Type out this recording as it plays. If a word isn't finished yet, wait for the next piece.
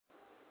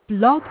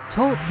Blog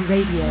Talk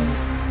Radio.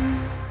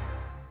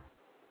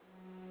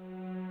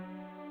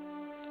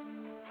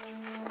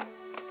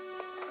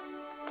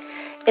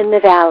 In the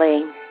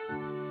valley,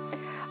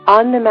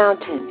 on the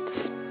mountains,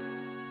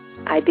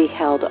 I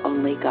beheld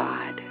only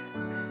God.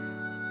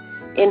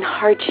 In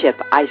hardship,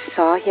 I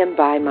saw him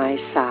by my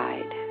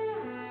side.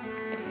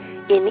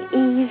 In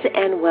ease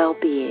and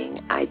well-being,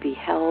 I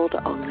beheld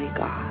only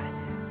God.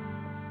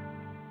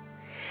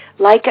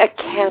 Like a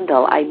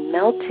candle, I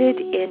melted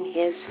in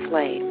his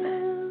flame.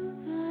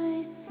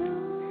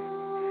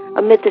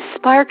 Amid the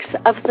sparks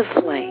of the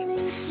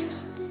flames,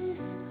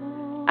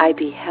 I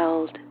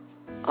beheld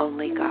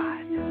only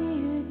God.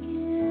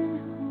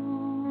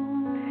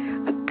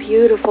 A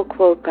beautiful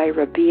quote by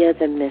Rabia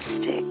the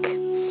Mystic.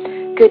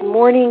 Good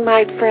morning,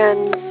 my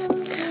friends.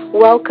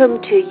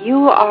 Welcome to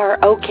You Are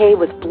Okay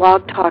with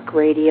Blog Talk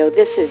Radio.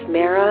 This is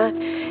Mara,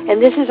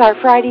 and this is our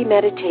Friday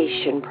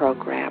meditation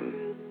program.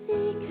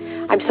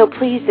 I'm so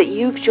pleased that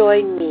you've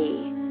joined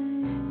me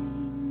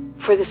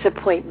for this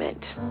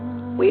appointment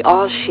we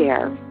all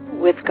share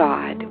with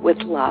God, with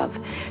love.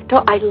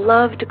 I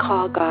love to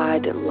call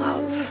God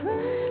love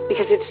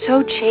because it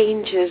so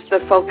changes the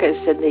focus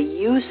and the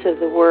use of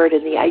the word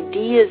and the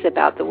ideas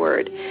about the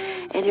word,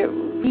 and it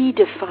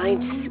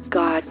redefines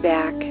God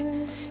back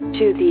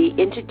to the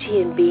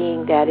entity and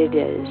being that it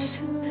is,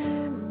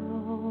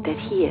 that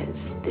He is,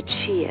 that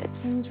she is,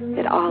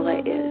 that Allah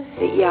is,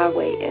 that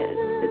Yahweh is,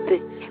 that the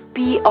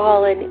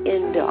be-all and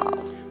end-all,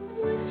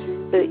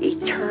 the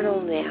eternal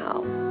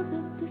now,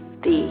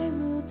 the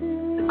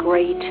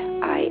great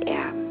I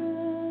am.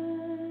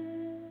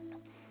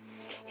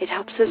 It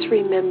helps us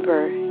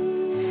remember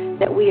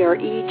that we are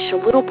each a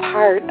little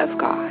part of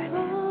God,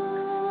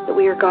 that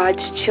we are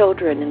God's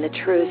children in the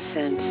truest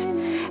sense,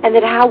 and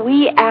that how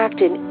we act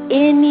in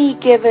any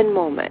given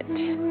moment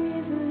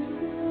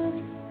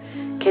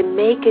can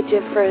make a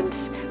difference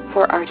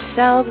for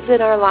ourselves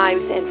in our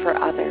lives and for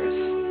others.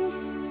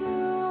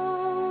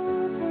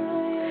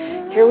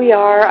 Here we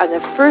are on the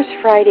first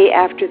Friday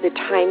after the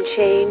time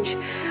change.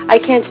 I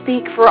can't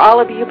speak for all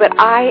of you, but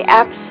I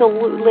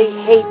absolutely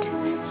hate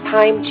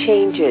time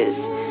changes.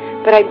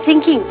 But I'm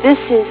thinking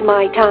this is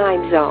my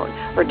time zone,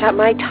 or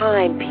my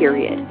time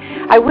period.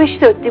 I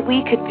wish that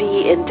we could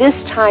be in this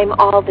time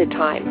all the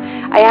time.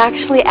 I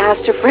actually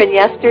asked a friend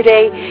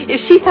yesterday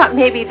if she thought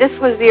maybe this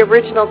was the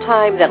original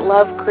time that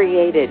love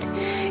created.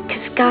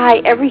 Because,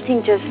 Guy,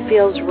 everything just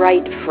feels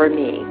right for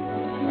me.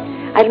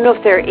 I don't know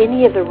if there are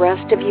any of the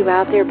rest of you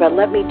out there, but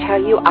let me tell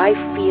you, I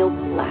feel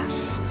blessed.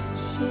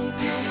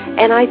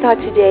 And I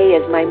thought today,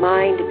 as my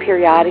mind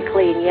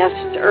periodically, and yes,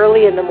 it's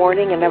early in the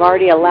morning, and I've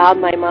already allowed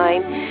my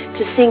mind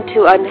to sink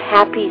to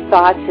unhappy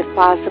thoughts if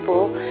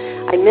possible.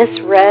 I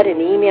misread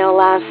an email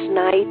last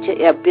night,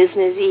 a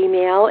business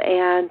email,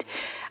 and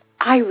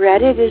I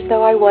read it as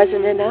though I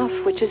wasn't enough,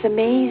 which is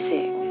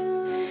amazing.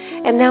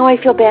 And now I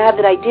feel bad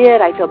that I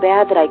did. I feel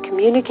bad that I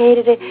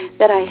communicated it,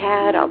 that I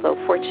had, although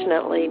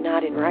fortunately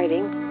not in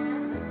writing,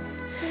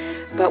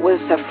 but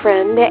with a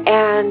friend.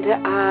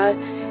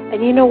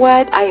 And you know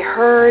what? I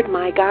heard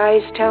my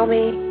guys tell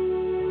me,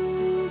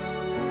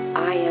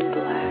 I am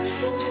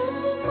blessed.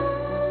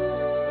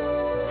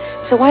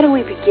 So why don't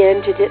we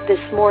begin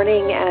this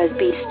morning as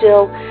Be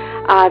Still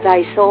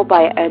Thy Soul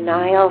by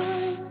Anil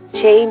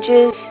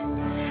Changes,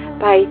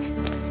 by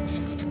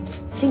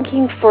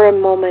thinking for a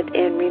moment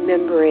and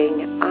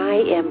remembering, I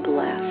am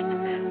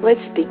blessed.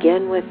 Let's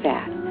begin with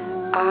that.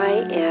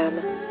 I am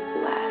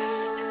blessed.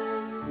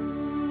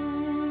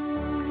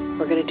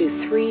 We're going to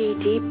do 3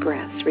 deep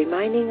breaths,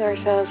 reminding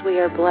ourselves we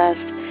are blessed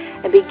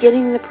and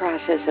beginning the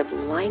process of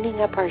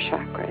lining up our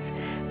chakras,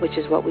 which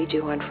is what we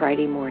do on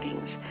Friday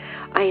mornings.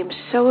 I am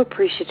so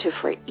appreciative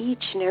for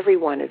each and every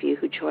one of you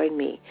who join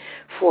me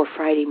for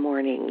Friday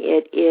morning.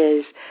 It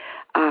is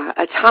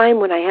a time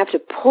when I have to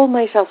pull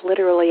myself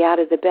literally out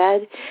of the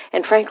bed.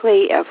 And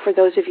frankly, for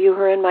those of you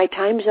who are in my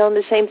time zone,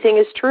 the same thing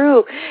is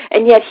true.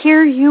 And yet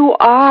here you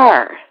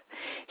are.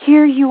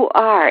 Here you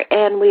are.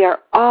 And we are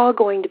all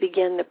going to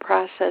begin the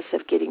process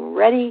of getting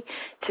ready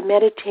to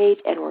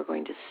meditate. And we're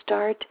going to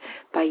start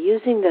by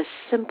using the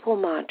simple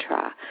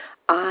mantra,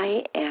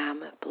 I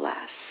am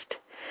blessed.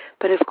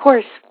 But of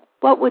course,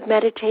 what would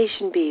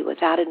meditation be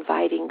without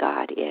inviting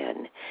God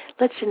in?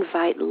 Let's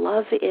invite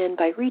love in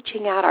by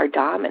reaching out our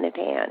dominant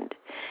hand.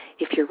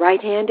 If you're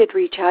right-handed,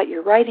 reach out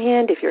your right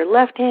hand. If you're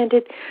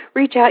left-handed,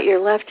 reach out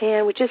your left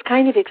hand, which is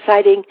kind of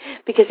exciting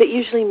because it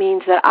usually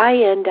means that I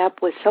end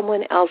up with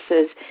someone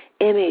else's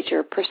image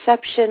or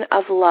perception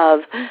of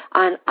love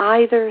on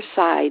either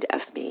side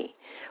of me.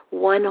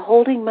 One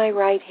holding my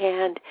right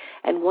hand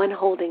and one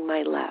holding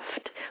my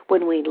left.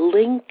 When we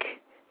link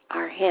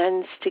our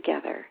hands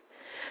together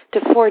to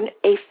form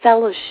a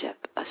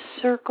fellowship, a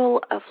circle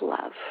of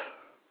love.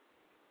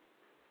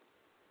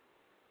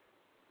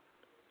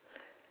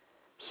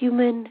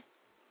 Human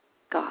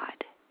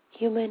God,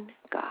 human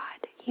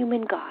God,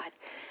 human God.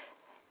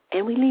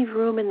 And we leave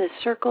room in the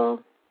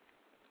circle,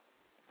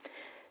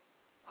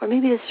 or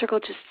maybe the circle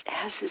just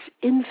has this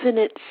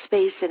infinite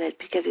space in it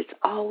because it's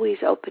always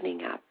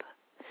opening up.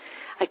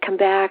 I come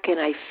back and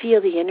I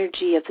feel the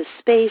energy of the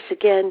space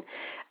again.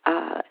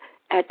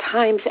 At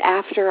times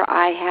after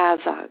I have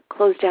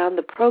closed down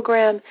the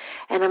program,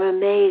 and I'm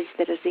amazed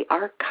that as the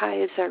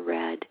archives are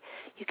read,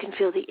 you can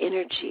feel the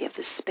energy of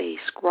the space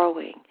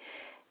growing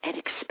and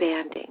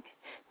expanding.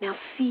 Now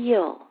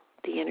feel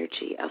the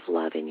energy of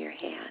love in your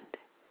hand.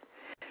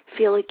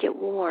 Feel it get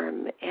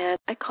warm, and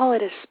I call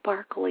it a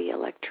sparkly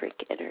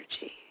electric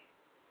energy.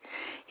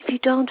 If you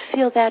don't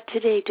feel that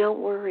today, don't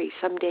worry,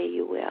 someday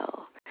you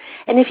will.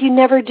 And if you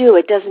never do,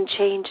 it doesn't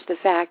change the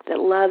fact that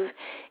love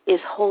is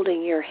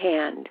holding your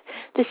hand.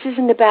 This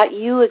isn't about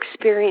you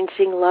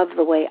experiencing love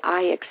the way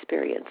I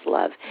experience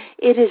love.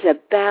 It is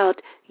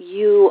about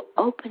you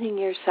opening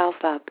yourself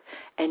up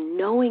and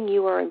knowing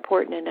you are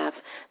important enough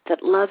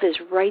that love is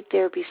right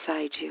there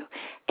beside you.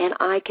 And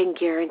I can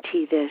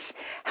guarantee this,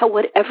 how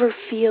whatever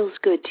feels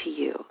good to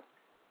you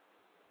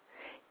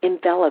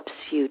envelops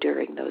you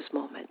during those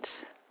moments.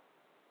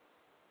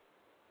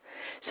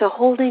 So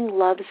holding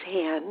love's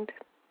hand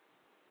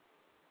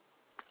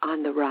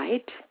on the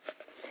right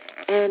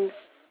and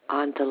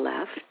on the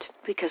left,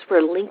 because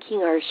we're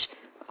linking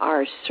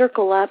our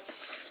circle up,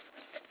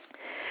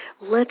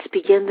 let's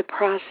begin the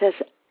process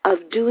of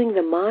doing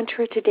the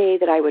mantra today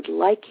that I would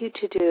like you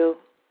to do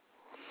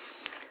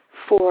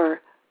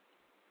for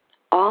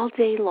all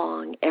day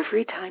long,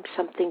 every time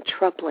something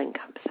troubling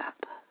comes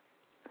up.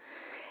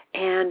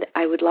 And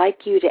I would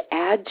like you to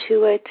add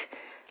to it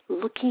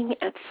looking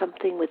at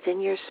something within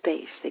your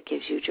space that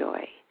gives you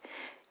joy.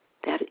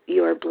 That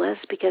you are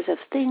blessed because of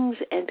things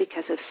and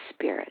because of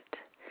spirit.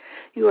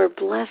 You are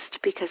blessed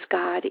because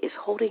God is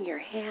holding your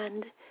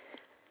hands.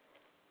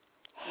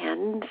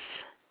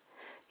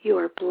 You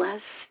are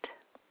blessed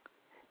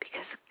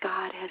because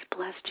God has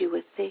blessed you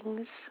with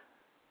things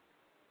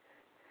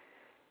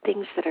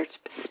that are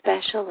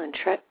special and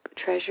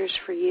treasures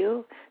for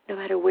you. No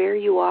matter where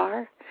you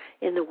are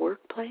in the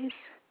workplace,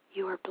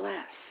 you are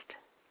blessed.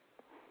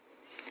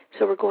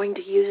 So we're going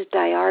to use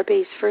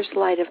Yahweh's first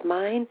light of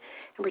mine,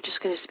 and we're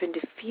just going to spend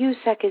a few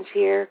seconds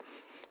here,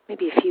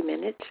 maybe a few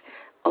minutes,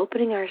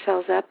 opening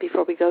ourselves up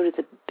before we go to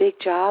the big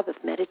job of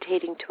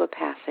meditating to a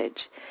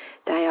passage.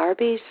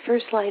 Yahweh's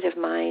first light of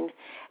mine,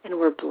 and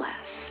we're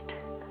blessed.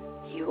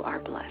 You are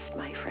blessed,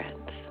 my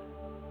friends.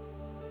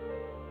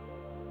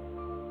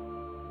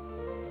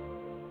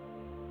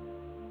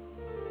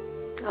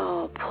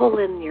 Oh, pull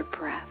in your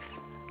breath.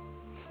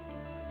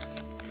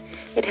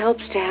 It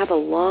helps to have a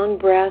long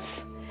breath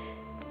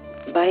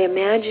by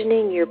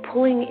imagining you're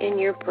pulling in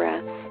your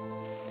breath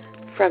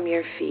from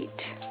your feet.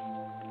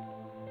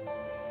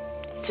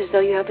 It's as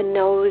though you have a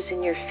nose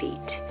in your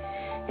feet,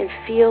 and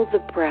feel the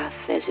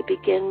breath as it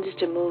begins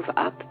to move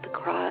up the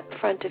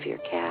front of your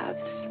calves,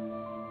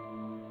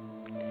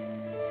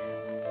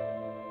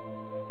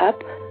 up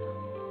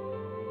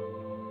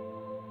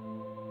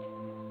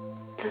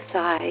the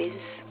thighs,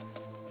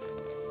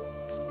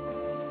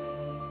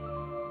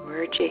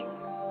 merging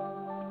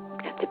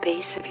at the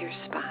base of your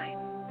spine.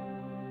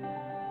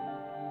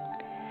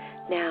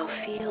 Now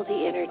feel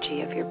the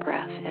energy of your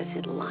breath as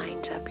it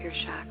lines up your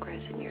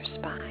chakras in your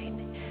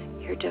spine,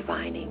 your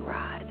divining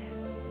rod,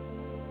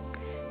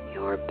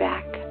 your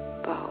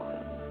backbone.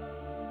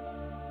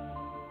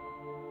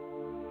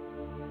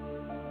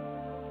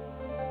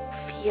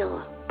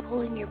 Feel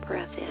pulling your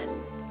breath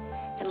in,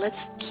 and let's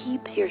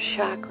keep your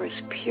chakras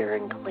pure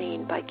and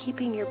clean by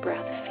keeping your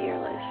breath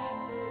fearless,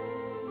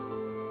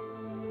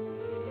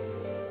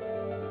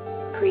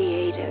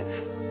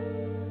 creative,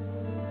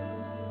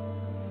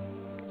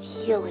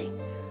 healing,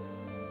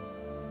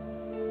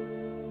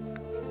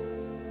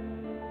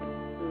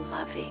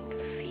 loving.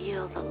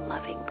 Feel the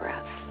loving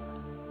breath.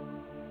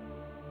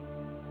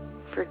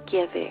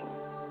 Forgiving.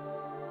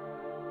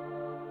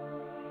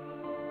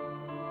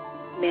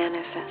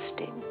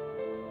 Manifesting.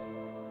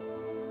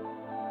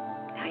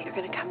 Now you're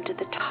going to come to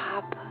the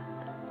top.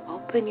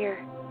 Open your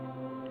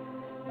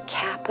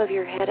cap of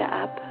your head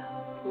up.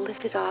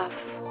 Lift it off.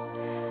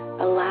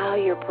 Allow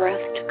your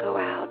breath to go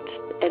out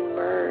and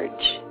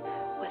merge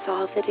with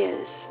all that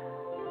is.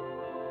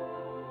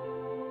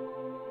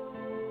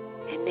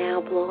 And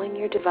now blowing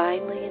your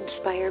divinely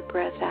inspired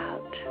breath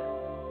out.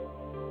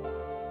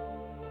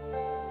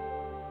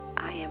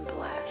 I am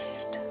blessed.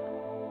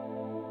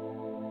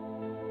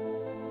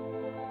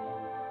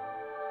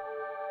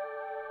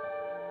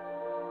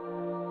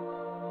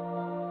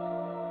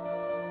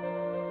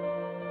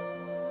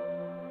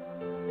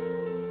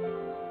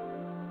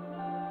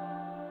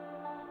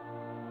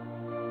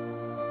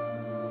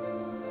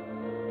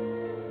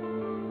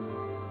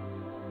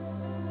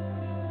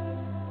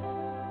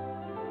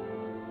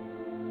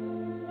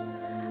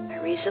 I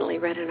recently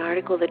read an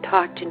article that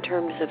talked in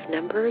terms of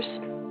numbers,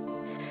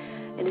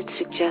 and it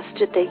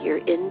suggested that your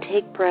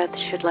intake breath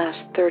should last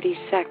 30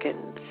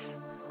 seconds.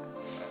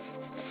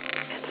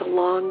 That's a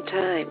long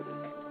time.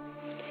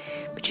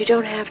 But you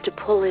don't have to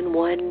pull in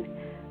one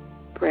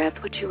breath.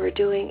 What you are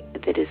doing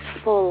that is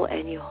full,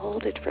 and you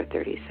hold it for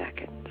 30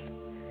 seconds.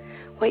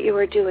 What you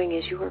are doing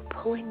is you are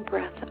pulling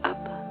breath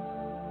up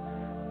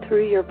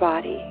through your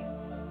body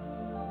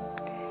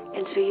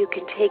And so you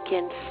can take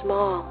in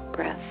small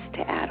breaths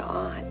to add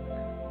on.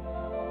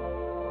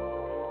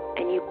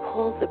 And you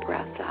pull the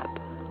breath up.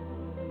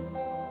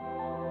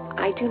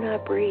 I do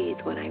not breathe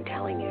when I'm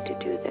telling you to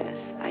do this.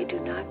 I do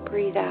not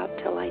breathe out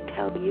till I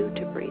tell you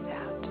to breathe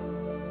out.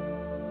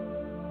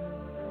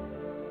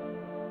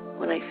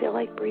 When I feel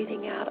like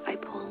breathing out, I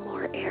pull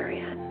more air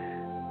in.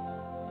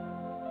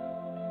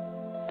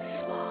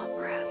 Small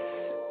breaths.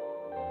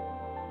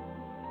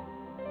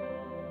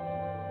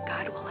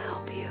 God will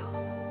help you.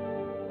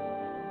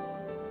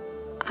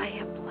 I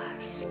am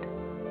blessed.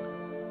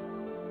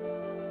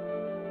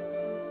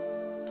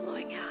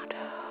 Blowing out.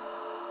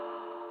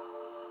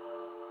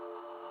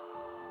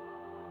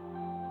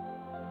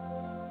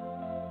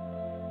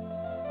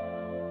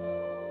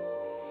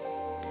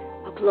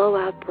 A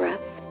blowout breath,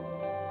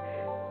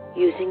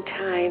 using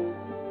time,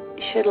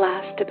 should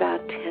last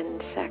about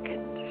 10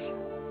 seconds.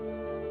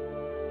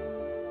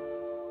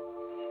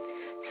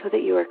 So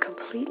that you are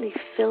completely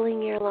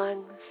filling your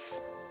lungs.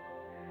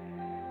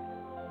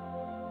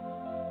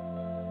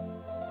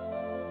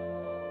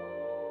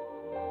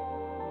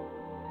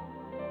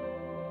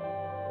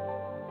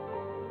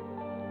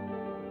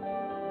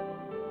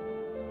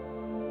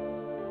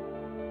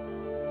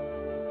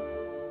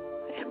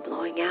 And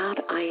blowing out,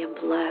 I am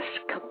blessed,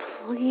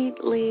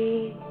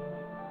 completely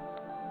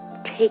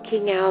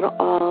taking out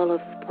all of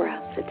the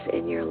breath that's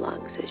in your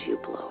lungs as you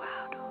blow out.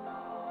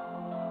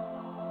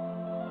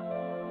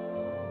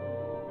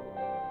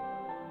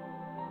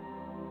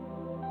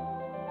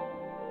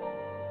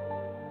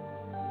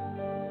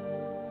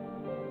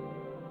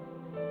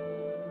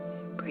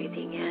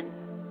 Breathing in.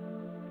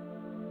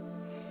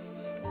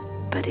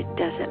 But it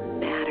doesn't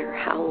matter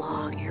how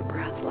long your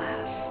breath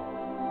lasts.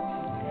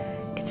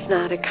 It's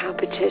not a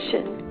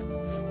competition.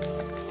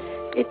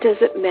 It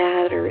doesn't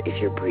matter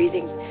if you're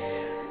breathing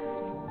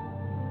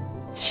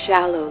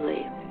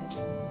shallowly.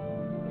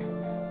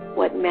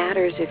 What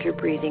matters if you're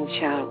breathing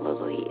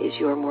shallowly is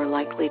you're more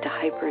likely to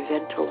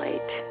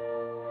hyperventilate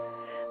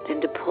than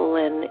to pull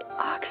in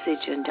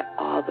oxygen to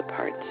all the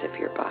parts of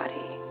your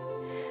body.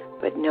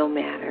 But no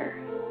matter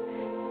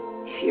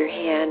if your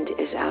hand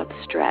is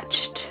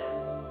outstretched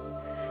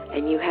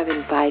and you have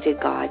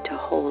invited God to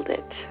hold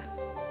it,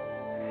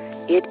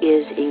 it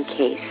is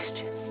encased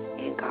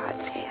in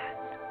God's hand.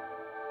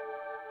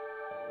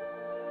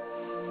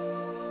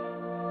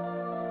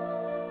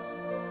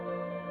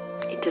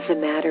 It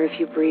doesn't matter if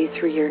you breathe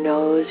through your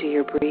nose or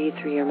you breathe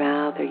through your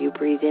mouth or you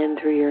breathe in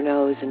through your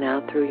nose and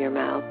out through your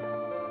mouth.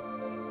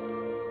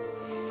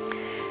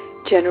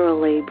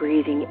 Generally,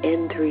 breathing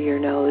in through your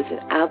nose and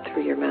out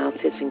through your mouth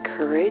is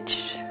encouraged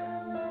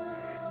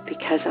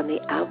because on the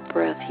out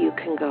breath you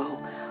can go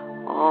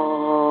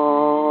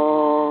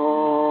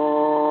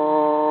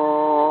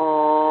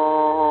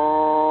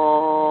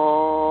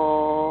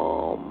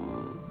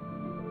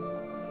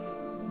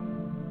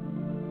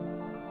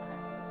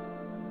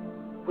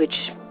which,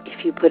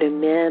 if you put a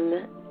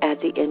mem at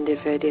the end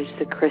of it, is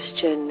the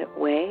Christian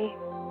way.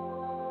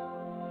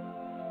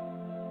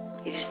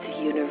 It is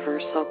the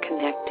universal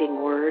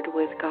connecting word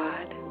with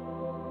God.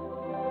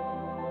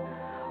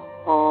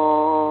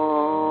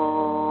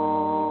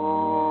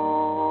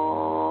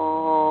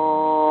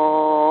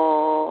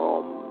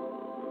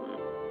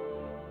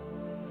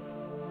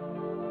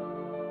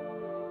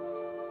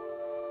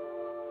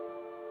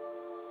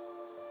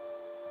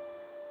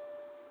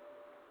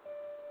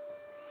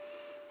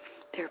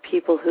 There are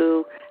people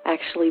who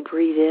actually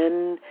breathe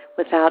in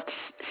without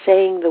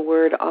saying the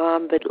word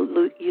Om, but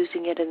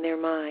using it in their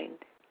mind.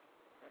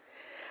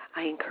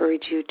 I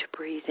encourage you to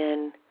breathe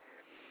in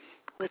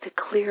with a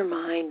clear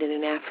mind and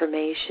an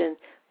affirmation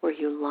where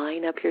you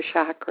line up your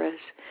chakras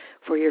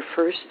for your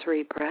first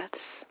 3 breaths.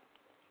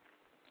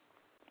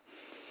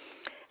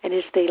 And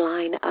as they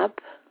line up,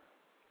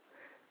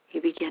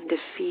 you begin to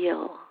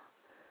feel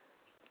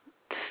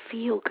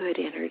good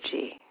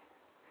energy,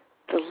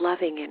 the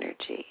loving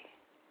energy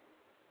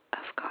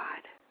of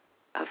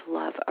God, of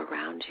love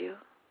around you.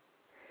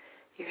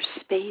 Your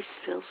space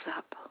fills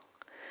up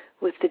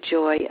with the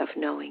joy of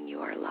knowing you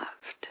are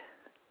loved.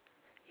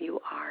 You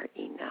are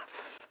enough.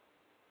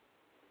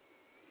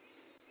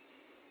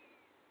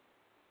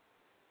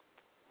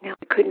 Now,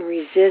 I couldn't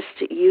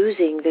resist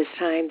using this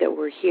time that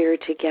we're here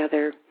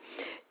together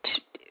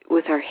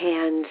with our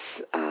hands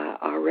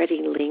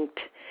already linked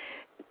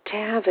to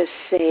have us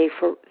say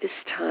for this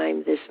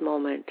time, this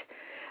moment,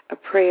 a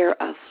prayer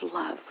of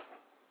love,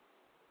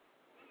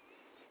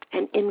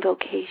 an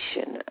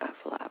invocation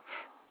of love.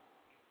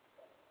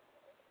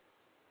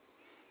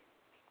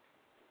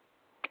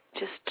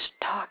 Just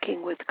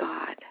talking with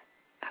God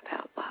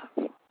about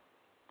love.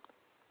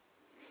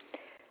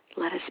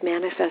 Let us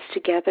manifest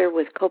together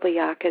with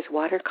Kobayaka's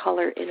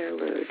watercolor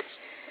interlude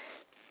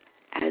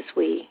as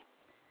we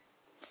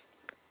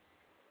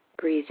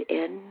breathe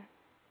in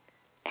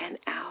and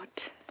out.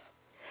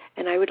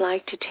 And I would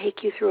like to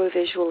take you through a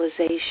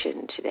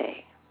visualization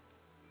today.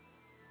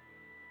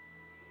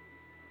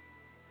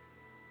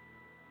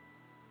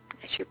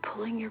 As you're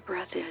pulling your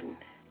breath in,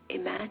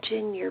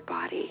 imagine your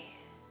body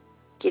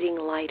getting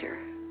lighter.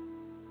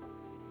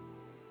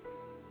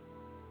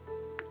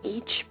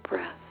 each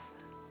breath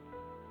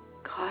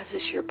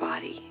causes your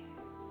body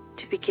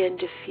to begin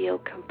to feel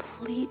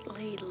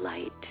completely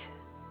light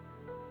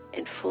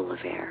and full of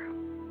air.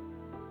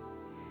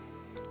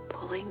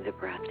 Pulling the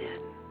breath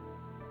in.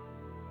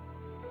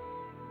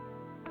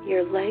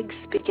 Your legs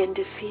begin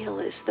to feel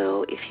as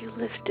though if you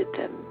lifted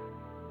them,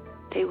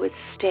 they would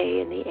stay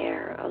in the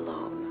air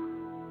alone,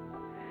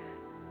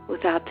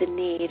 without the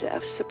need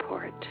of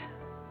support.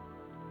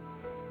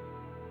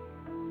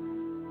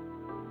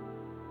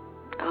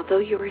 Although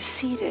you are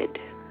seated,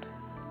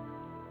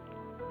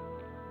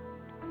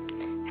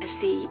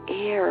 as the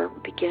air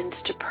begins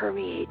to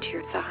permeate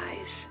your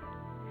thighs,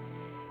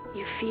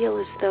 you feel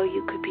as though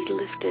you could be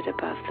lifted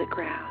above the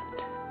ground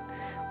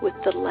with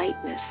the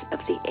lightness of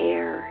the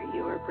air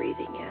you are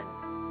breathing in.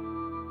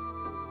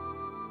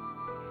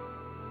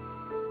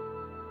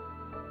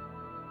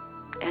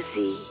 As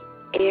the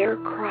air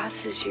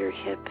crosses your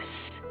hips,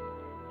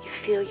 you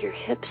feel your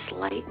hips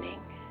lightening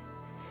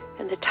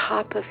and the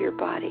top of your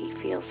body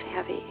feels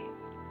heavy.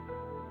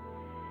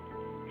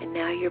 And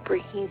now you're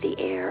bringing the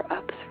air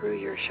up through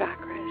your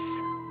chakras.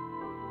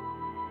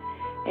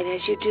 And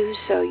as you do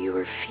so, you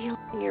are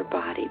feeling your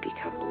body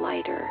become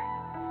lighter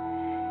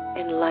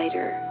and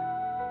lighter,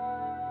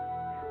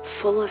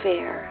 full of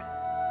air,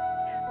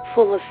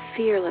 full of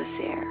fearless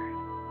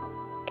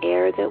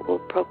air that will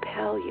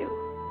propel you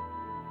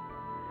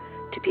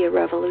to be a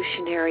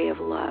revolutionary of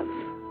love,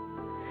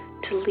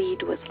 to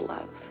lead with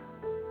love,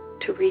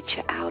 to reach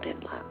out in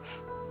love.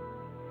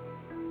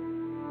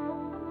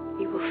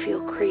 You will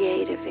feel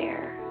creative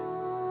air.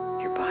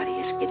 Your body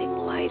is getting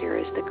lighter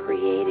as the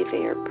creative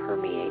air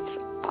permeates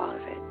all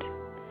of it.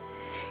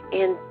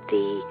 And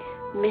the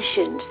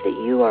missions that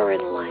you are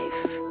in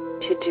life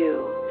to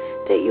do,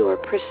 that you are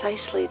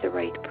precisely the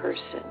right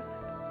person,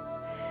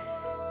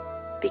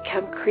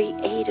 become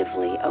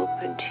creatively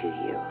open to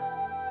you.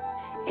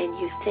 And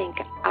you think,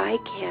 I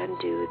can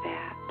do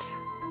that.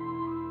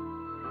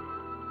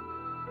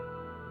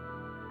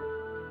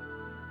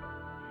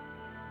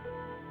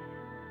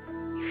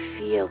 You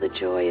feel the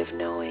joy of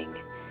knowing,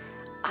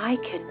 I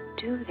can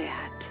do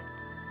that.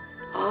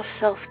 All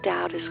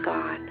self-doubt is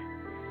gone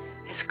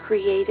as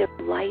creative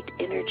light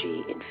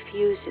energy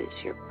infuses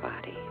your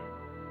body.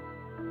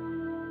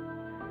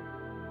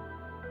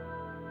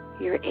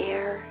 Your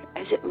air,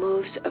 as it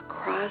moves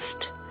across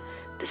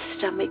the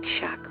stomach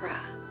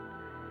chakra,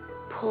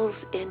 pulls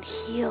in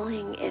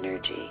healing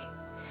energy,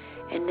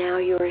 and now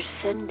you're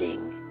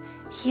sending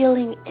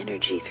healing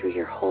energy through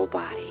your whole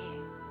body.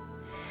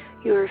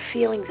 You are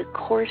feeling the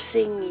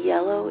coursing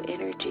yellow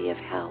energy of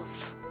health,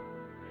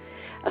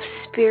 of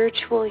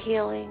spiritual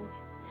healing,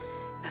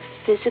 of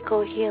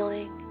physical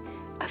healing,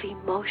 of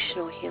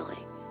emotional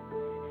healing,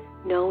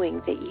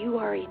 knowing that you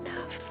are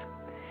enough.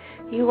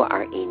 You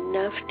are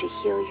enough to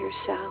heal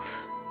yourself.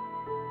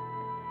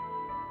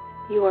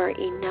 You are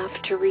enough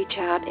to reach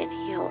out and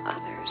heal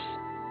others.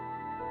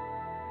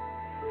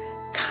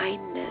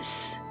 Kindness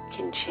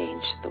can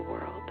change the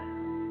world.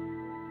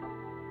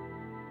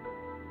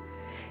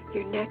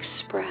 Your next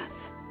breath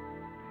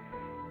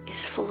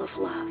is full of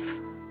love.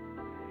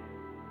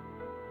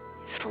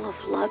 It's full of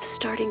love,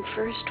 starting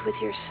first with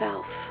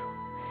yourself.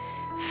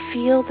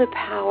 Feel the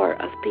power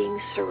of being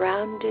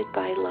surrounded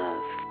by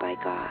love, by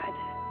God,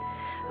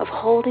 of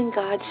holding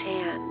God's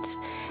hands,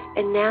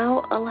 and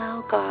now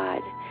allow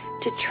God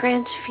to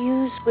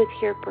transfuse with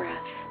your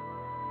breath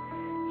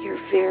your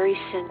very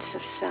sense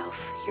of self,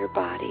 your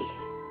body,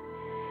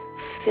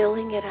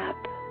 filling it up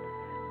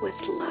with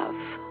love.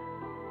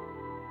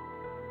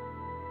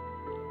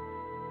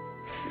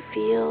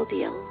 Feel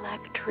the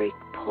electric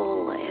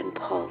pull and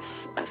pulse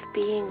of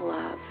being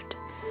loved,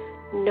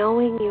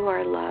 knowing you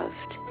are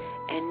loved,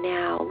 and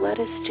now let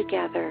us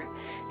together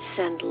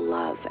send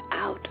love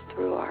out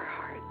through our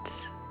hearts.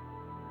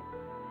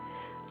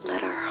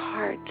 Let our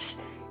hearts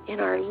in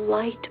our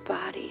light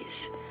bodies,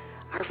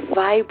 our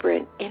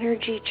vibrant,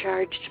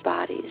 energy-charged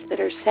bodies that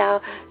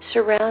are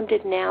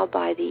surrounded now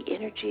by the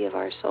energy of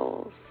our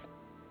souls,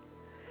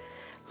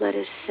 let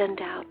us send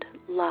out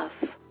love.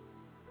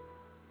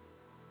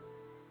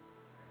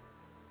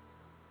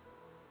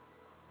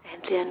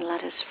 And then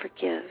let us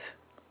forgive.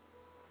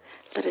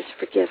 Let us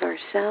forgive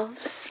ourselves.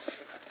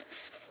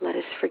 Let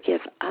us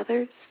forgive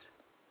others.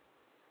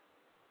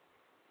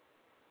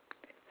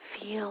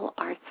 Feel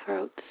our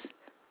throats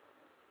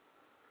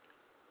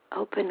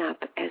open up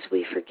as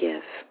we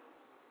forgive,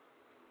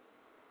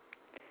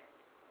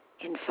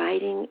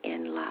 inviting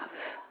in love,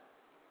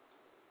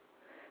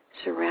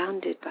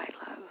 surrounded by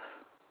love.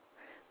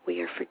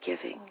 We are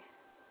forgiving.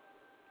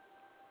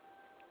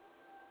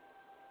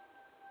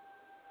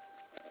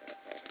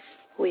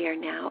 We are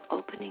now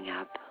opening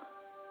up.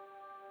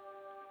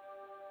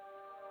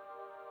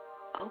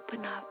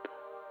 Open up.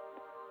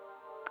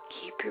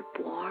 Keep your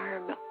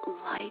warm,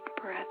 light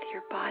breath.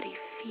 Your body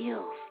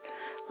feels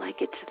like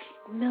it's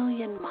a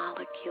million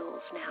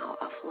molecules now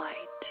of light.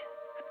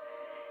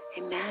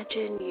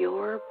 Imagine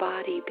your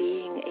body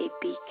being a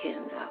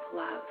beacon of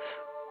love.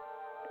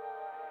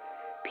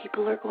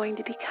 People are going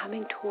to be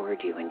coming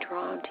toward you and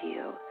drawn to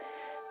you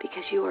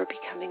because you are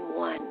becoming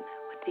one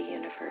with the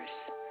universe.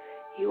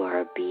 You are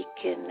a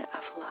beacon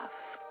of love.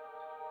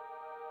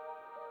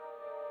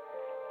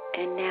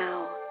 And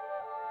now,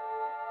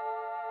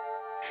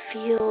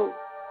 feel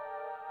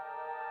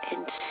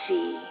and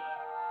see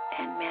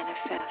and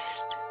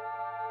manifest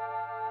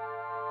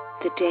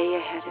the day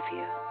ahead of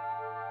you.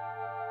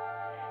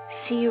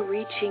 See you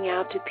reaching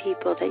out to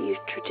people that you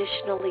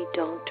traditionally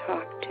don't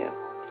talk to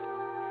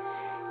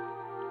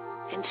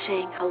and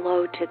saying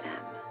hello to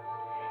them,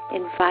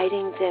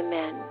 inviting them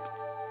in,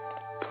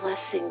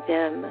 blessing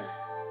them,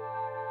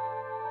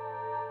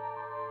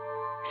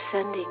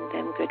 sending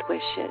them good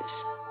wishes.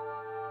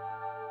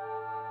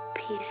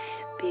 Peace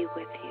be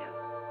with you.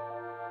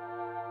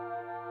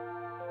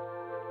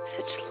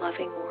 Such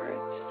loving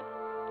words.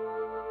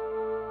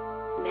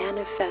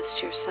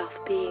 Manifest yourself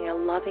being a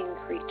loving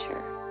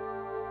creature.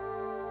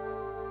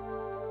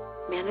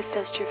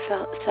 Manifest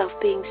yourself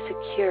being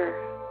secure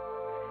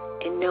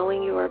in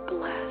knowing you are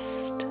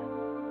blessed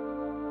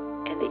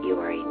and that you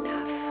are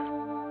enough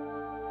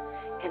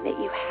and that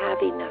you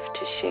have enough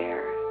to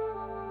share.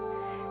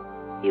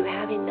 You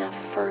have enough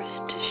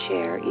first to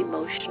share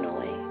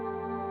emotionally.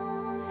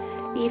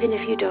 Even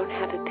if you don't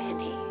have a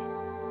penny,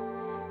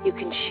 you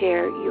can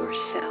share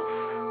yourself,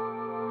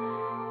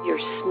 your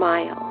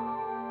smile.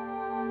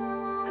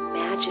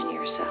 Imagine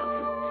yourself,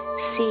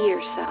 see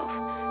yourself,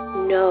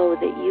 know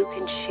that you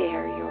can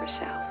share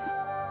yourself.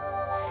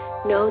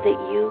 Know that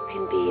you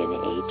can be an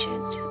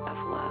agent of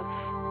love.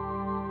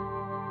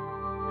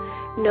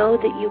 Know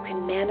that you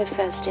can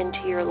manifest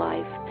into your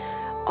life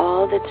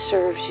all that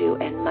serves you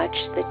and much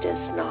that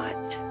does not.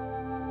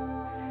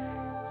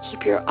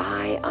 Keep your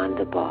eye on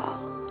the ball,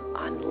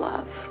 on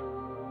love.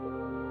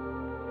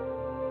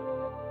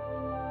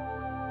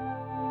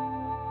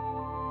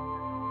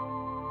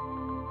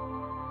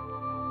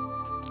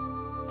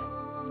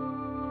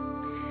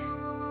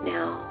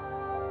 Now,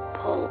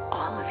 pull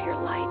all of your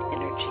light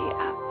energy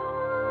up.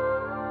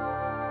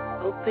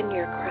 Open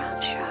your crown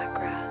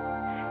chakra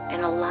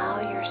and allow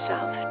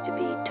yourself to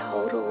be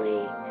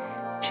totally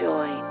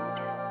joined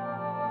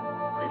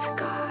with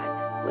God,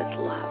 with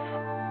love.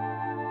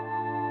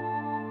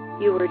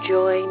 You were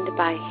joined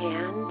by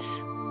hands,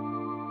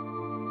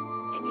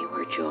 and you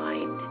were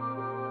joined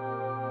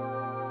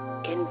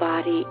in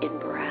body, in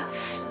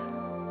breath.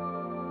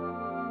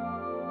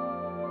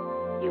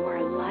 You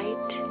are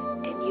light,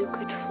 and you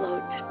could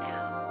float now.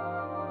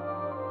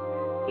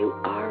 You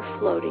are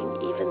floating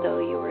even though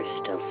you are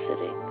still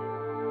sitting.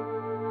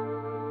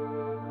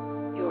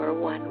 You are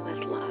one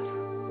with love,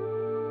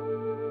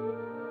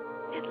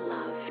 and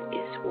love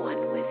is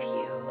one with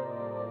you.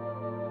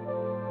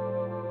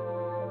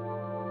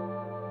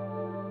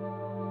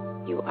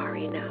 You are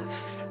enough.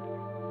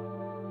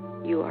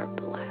 You are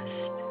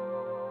blessed.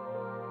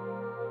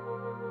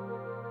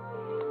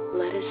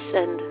 Let us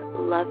send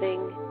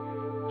loving,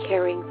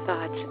 caring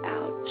thoughts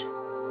out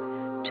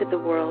to the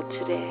world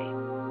today.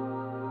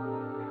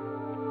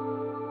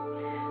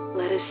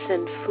 Let us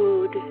send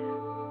food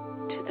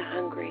to the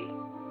hungry.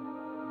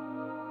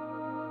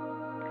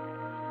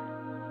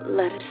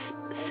 Let us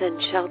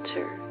send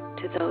shelter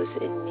to those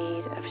in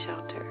need of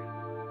shelter.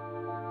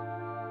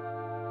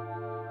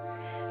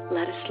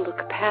 Let us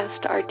look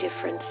past our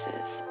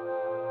differences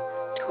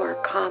to our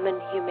common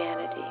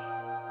humanity,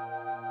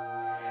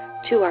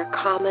 to our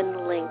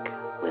common link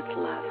with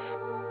love.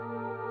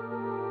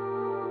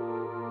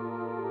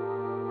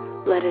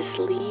 Let us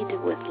lead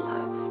with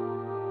love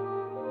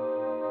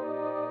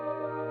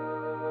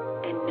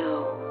and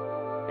know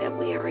that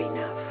we are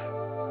enough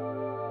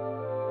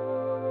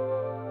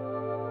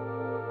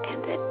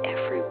and that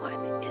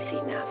everyone is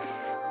enough.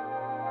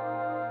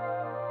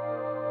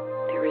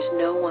 There is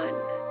no one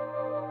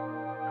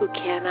who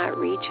cannot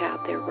reach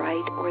out their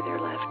right or their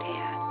left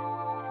hand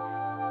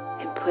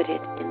and put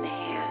it in the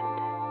hand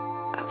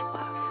of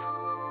love.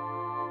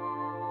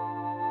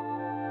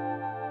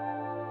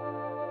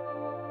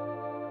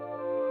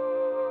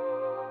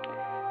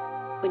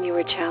 When you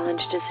were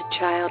challenged as a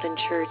child in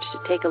church to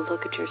take a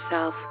look at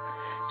yourself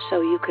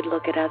so you could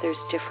look at others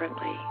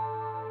differently,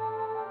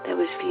 that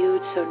was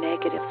viewed so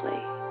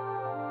negatively,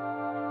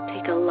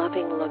 take a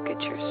loving look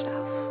at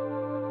yourself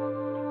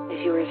as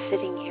you are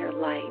sitting here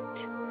light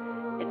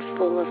and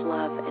full of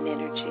love and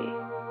energy,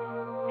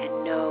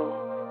 and know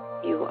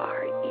you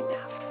are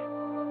enough.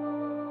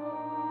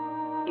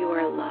 You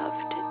are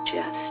loved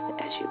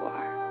just as you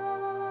are.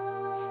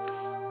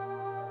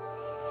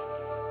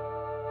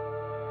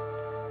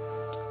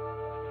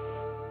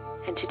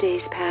 And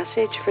today's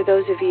passage, for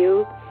those of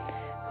you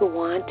who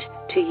want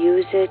to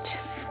use it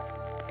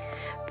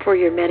for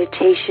your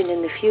meditation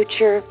in the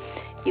future,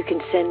 you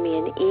can send me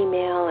an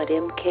email at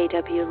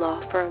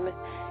mkwlawfirm,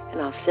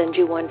 and I'll send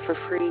you one for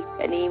free,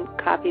 an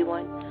copy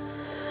one.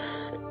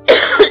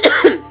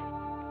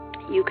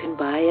 You can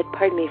buy it,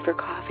 pardon me for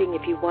coughing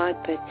if you want,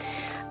 but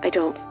I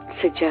don't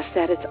suggest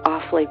that. It's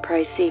awfully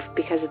pricey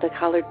because of the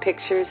colored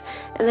pictures,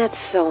 and that's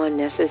so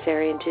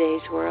unnecessary in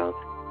today's world.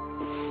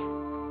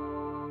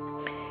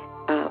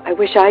 I I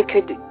wish I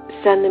could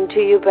send them to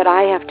you, but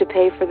I have to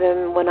pay for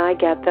them when I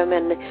get them,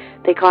 and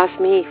they cost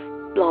me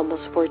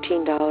almost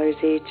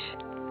 $14 each.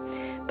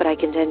 But I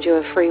can send you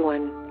a free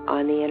one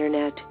on the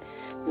internet.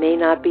 May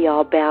not be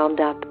all bound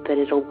up, but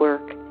it'll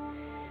work.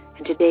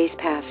 And today's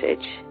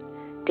passage,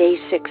 day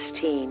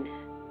 16,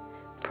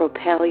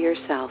 propel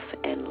yourself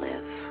and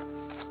live.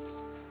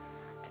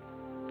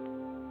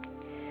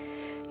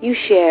 You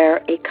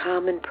share a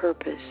common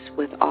purpose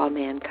with all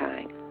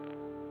mankind.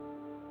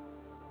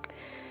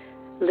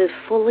 Live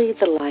fully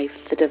the life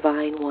the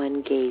Divine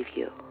One gave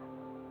you.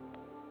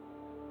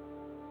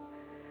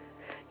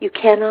 You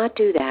cannot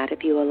do that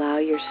if you allow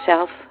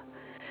yourself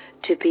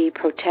to be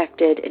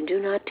protected and do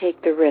not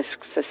take the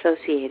risks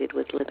associated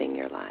with living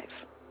your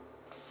life.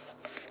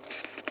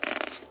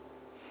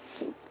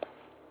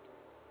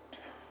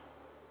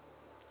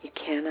 You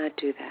cannot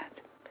do that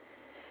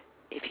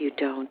if you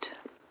don't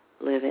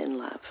live in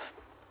love.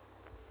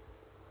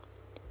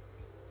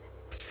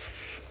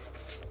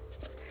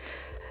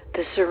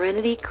 The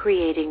serenity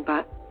creating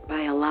by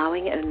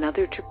allowing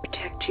another to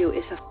protect you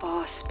is a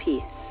false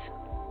peace.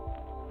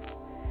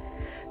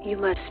 You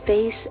must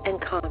face and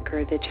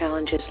conquer the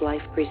challenges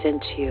life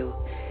presents you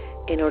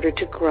in order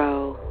to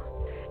grow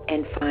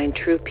and find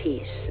true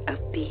peace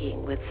of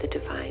being with the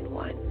Divine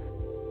One.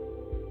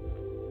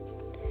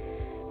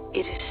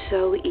 It is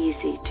so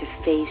easy to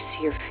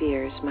face your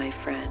fears, my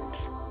friends,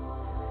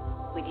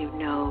 when you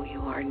know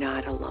you are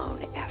not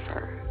alone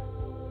ever,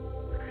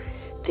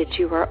 that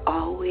you are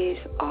always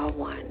all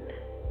one,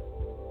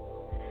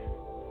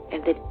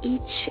 and that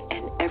each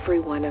and every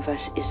one of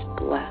us is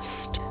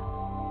blessed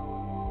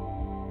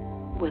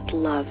with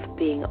love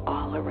being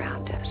all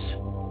around us.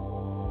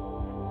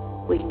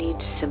 We need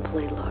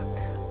simply look.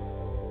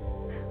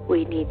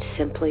 We need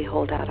simply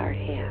hold out our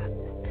hand.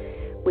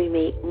 We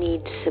may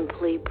need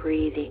simply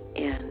breathing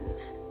in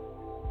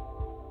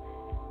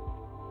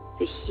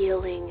the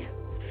healing,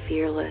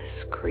 fearless,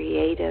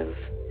 creative,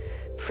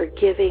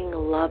 forgiving,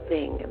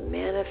 loving,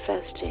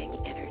 manifesting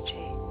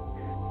energy,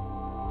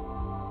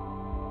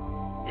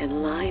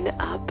 and line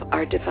up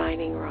our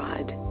divining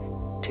rod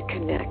to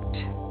connect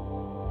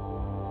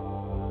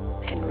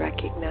and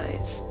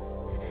recognize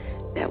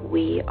that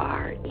we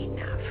are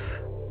enough,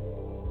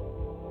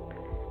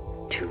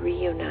 to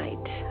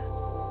reunite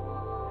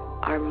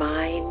our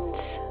minds,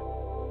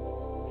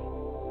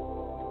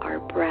 our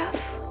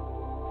breath,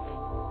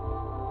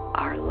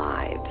 our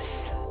lives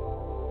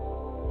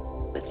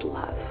with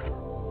love.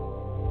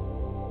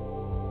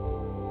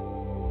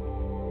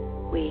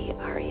 We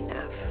are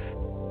enough.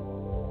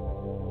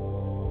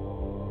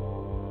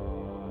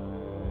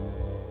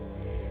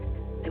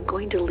 I'm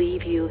going to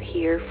leave you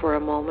here for a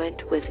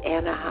moment with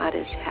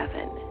Anahata's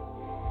Heaven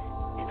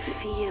and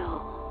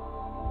feel,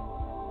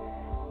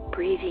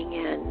 breathing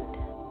in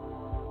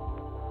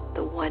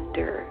the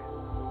wonder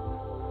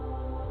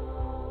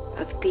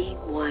of being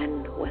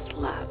one with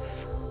love.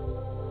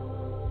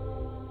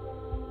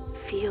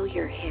 Feel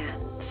your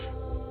hands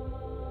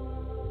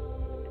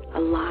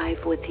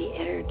alive with the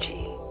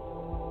energy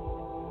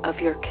of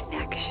your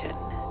connection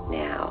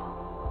now.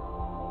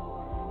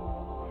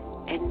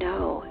 And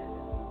know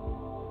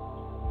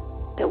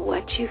that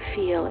what you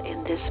feel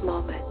in this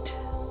moment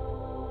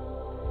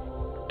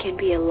can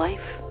be a life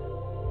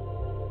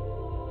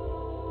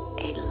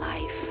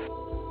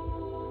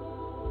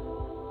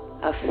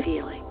of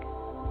feeling.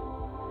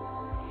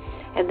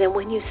 And then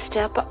when you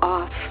step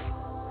off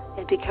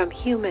and become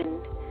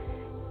human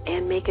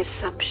and make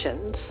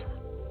assumptions,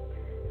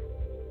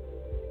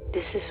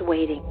 this is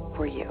waiting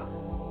for you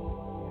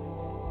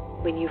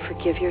when you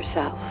forgive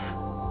yourself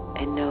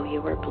and know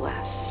you are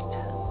blessed.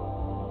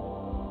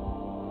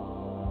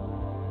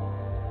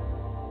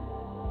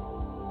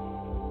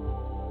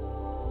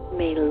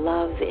 May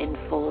love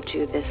enfold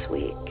you this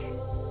week.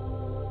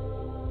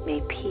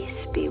 May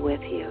peace be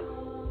with you.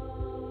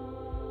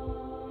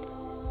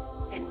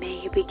 And may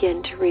you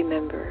begin to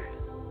remember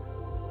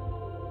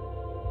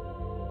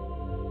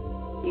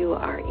you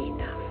are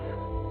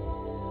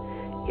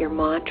enough. Your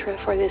mantra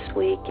for this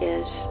week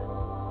is,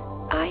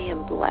 I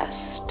am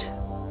blessed.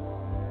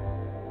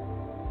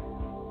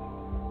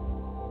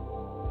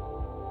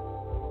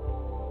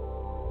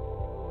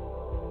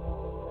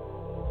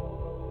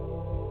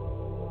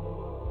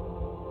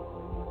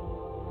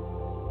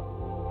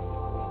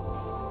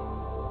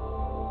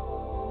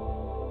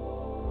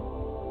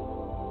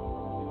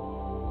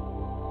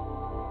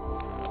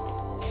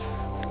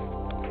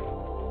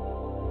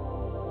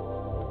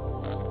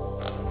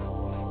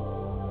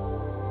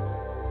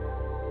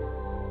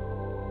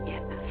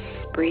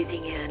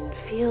 Breathing in,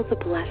 feel the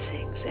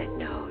blessings and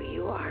know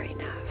you are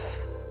enough.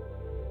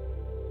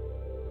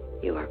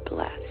 You are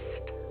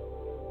blessed.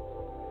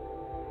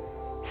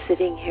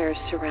 Sitting here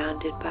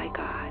surrounded by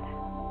God.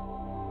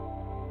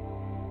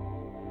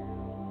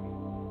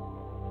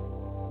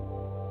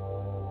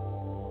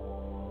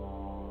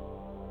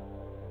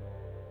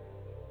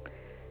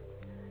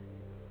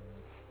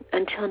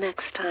 Until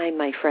next time,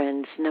 my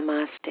friends,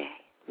 namaste.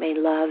 May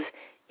love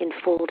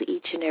enfold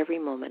each and every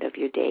moment of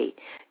your day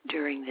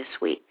during this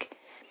week.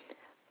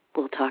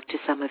 We'll talk to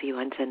some of you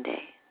on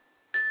Sunday.